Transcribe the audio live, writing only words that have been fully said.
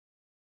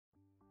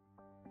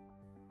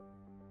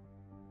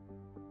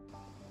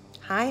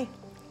Hi,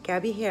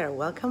 Gabby here.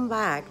 Welcome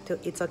back to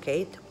It's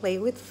Okay to Play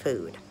with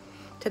Food.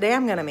 Today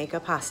I'm gonna make a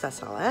pasta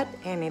salad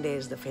and it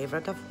is the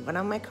favorite of one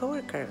of my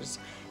coworkers.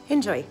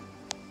 Enjoy!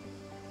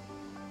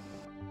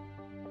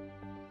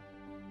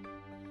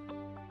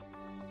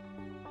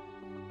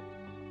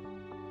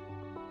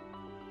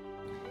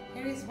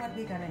 Here is what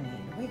we're gonna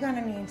need. We're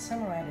gonna need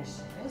some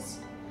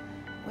radishes.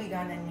 We're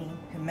gonna need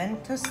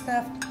pimento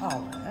stuffed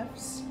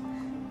olives.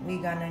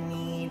 We're gonna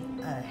need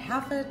a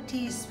half a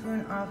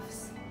teaspoon of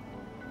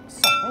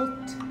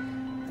salt,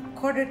 a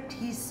quarter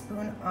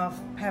teaspoon of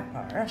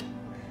pepper.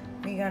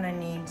 We're gonna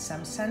need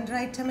some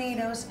sun-dried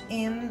tomatoes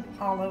in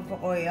olive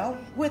oil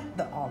with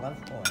the olive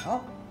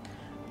oil.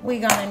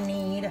 We're gonna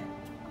need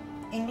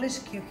English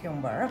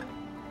cucumber,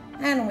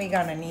 and we're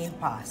gonna need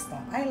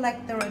pasta. I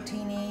like the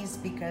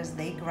rotinis because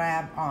they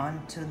grab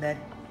onto the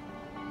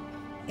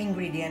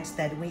ingredients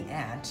that we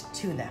add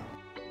to them.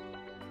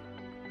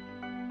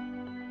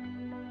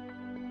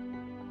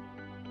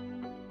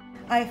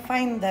 I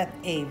find that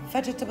a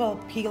vegetable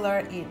peeler,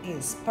 it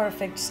is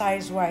perfect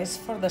size-wise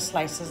for the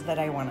slices that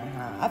I want to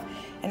have.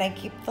 And I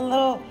keep the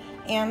little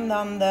end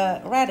on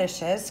the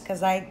radishes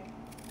because I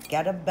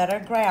get a better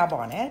grab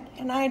on it.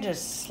 And I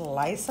just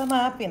slice them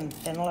up in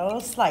thin little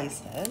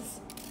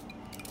slices,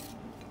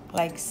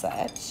 like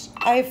such.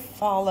 I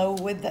follow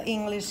with the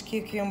English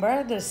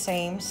cucumber, the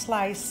same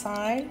slice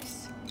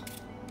size.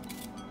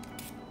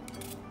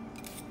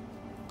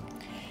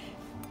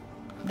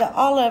 The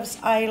olives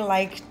I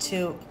like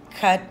to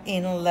cut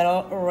in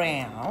little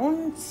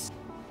rounds.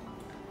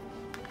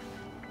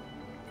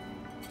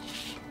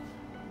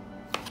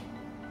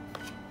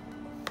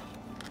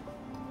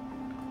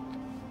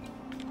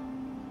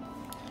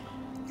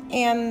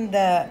 And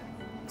the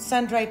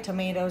sun-dried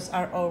tomatoes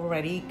are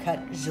already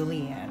cut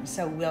julienne,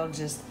 so we'll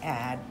just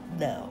add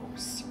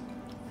those.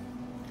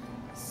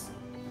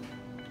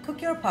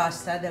 Cook your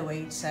pasta the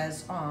way it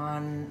says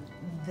on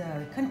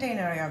the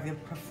container of your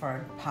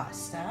preferred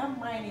pasta.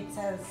 Mine, it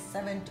says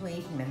 7 to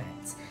 8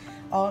 minutes.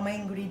 All my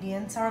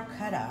ingredients are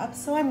cut up,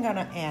 so I'm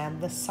gonna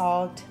add the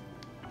salt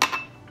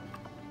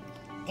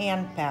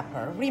and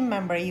pepper.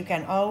 Remember, you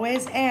can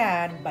always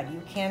add, but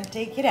you can't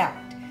take it out.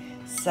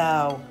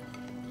 So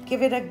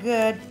give it a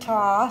good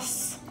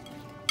toss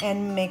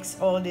and mix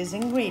all these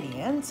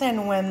ingredients.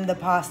 And when the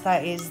pasta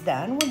is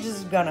done, we're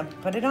just gonna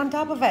put it on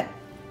top of it.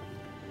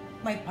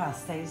 My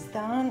pasta is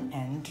done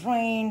and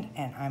drained,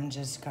 and I'm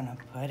just gonna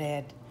put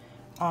it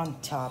on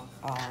top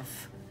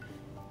of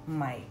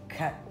my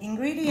cut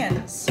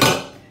ingredients.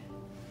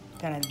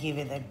 Gonna give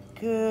it a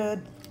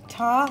good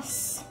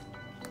toss,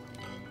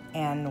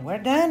 and we're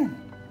done.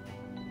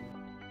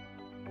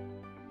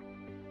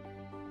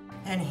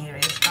 And here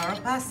is our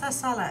pasta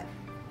salad.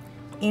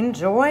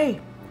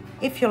 Enjoy!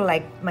 If you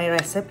like my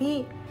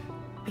recipe,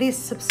 please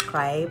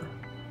subscribe,